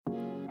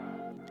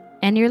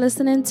and you're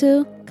listening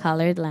to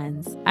Colored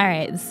Lens. All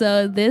right,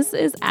 so this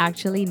is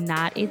actually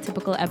not a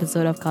typical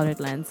episode of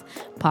Colored Lens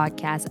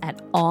podcast at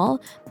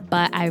all,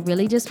 but I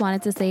really just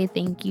wanted to say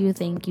thank you,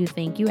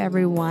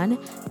 everyone.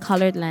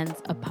 Colored Lens,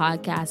 a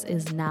podcast,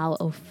 is now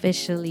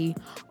officially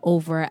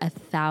over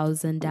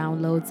 1,000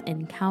 downloads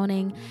and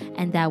counting,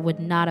 and that would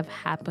not have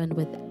happened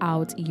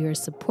without your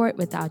support,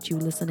 without you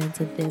listening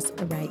to this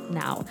right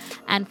now.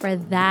 And for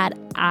that,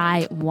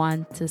 I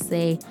want to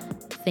say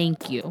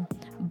thank you.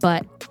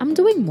 But I'm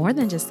doing more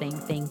than just saying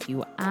thank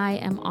you. I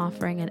am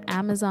offering an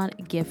Amazon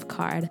gift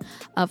card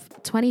of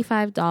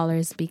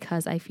 $25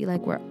 because I feel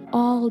like we're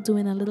all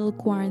doing a little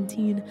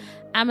quarantine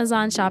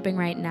Amazon shopping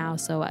right now.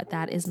 So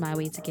that is my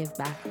way to give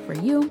back for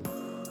you.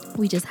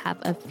 We just have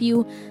a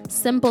few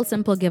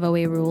simple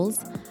giveaway rules.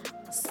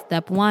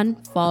 Step 1,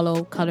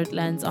 follow Colored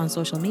Lens on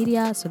social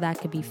media. So that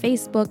could be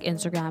Facebook,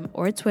 Instagram,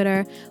 or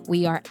Twitter.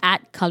 We are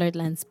at Colored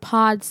Lens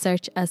Pod.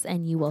 Search us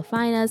and you will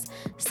find us.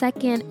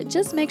 Second,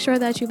 just make sure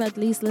that you've at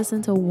least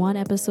listened to one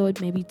episode,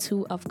 maybe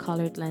 2 of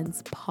Colored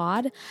Lens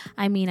Pod.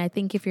 I mean, I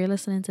think if you're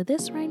listening to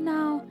this right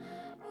now,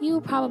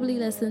 you probably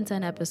listen to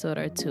an episode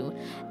or 2.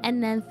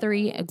 And then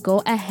 3,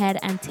 go ahead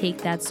and take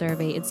that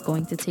survey. It's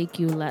going to take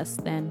you less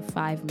than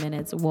 5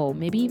 minutes. Whoa,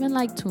 maybe even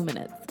like 2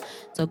 minutes.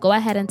 So go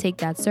ahead and take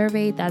that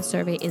survey. That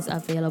survey is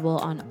available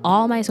on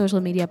all my social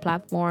media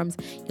platforms.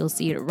 You'll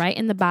see it right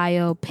in the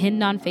bio,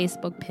 pinned on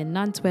Facebook, pinned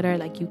on Twitter.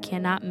 Like, you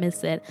cannot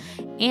miss it.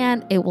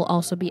 And it will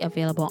also be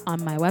available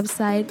on my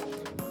website,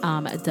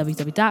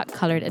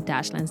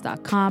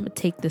 www.colored-lens.com.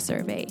 Take the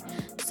survey.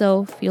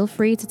 So feel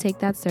free to take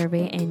that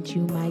survey, and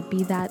you might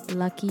be that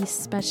lucky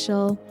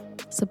special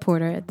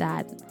supporter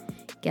that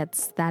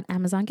gets that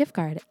Amazon gift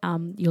card.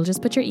 You'll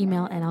just put your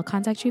email and I'll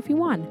contact you if you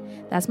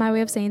want. That's my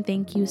way of saying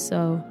thank you.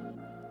 So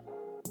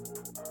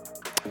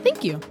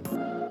thank you.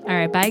 All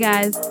right, bye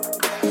guys.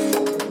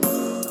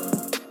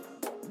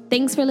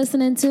 Thanks for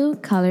listening to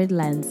Colored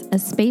Lens, a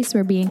space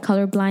where being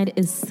colorblind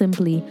is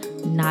simply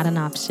not an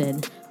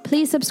option.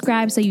 Please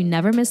subscribe so you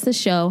never miss the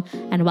show.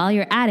 And while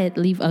you're at it,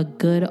 leave a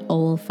good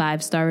old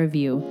 5-star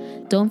review.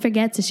 Don't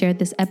forget to share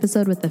this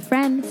episode with a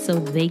friend so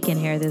they can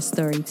hear this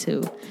story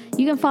too.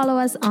 You can follow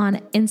us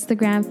on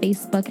Instagram,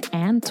 Facebook,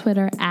 and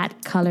Twitter at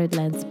Colored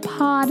Lens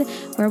Pod,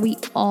 where we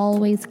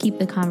always keep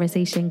the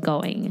conversation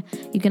going.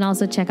 You can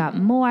also check out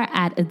more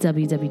at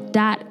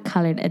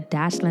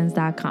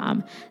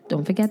www.colored-lens.com.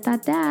 Don't forget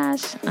that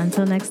dash.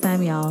 Until next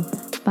time, y'all.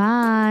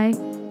 Bye.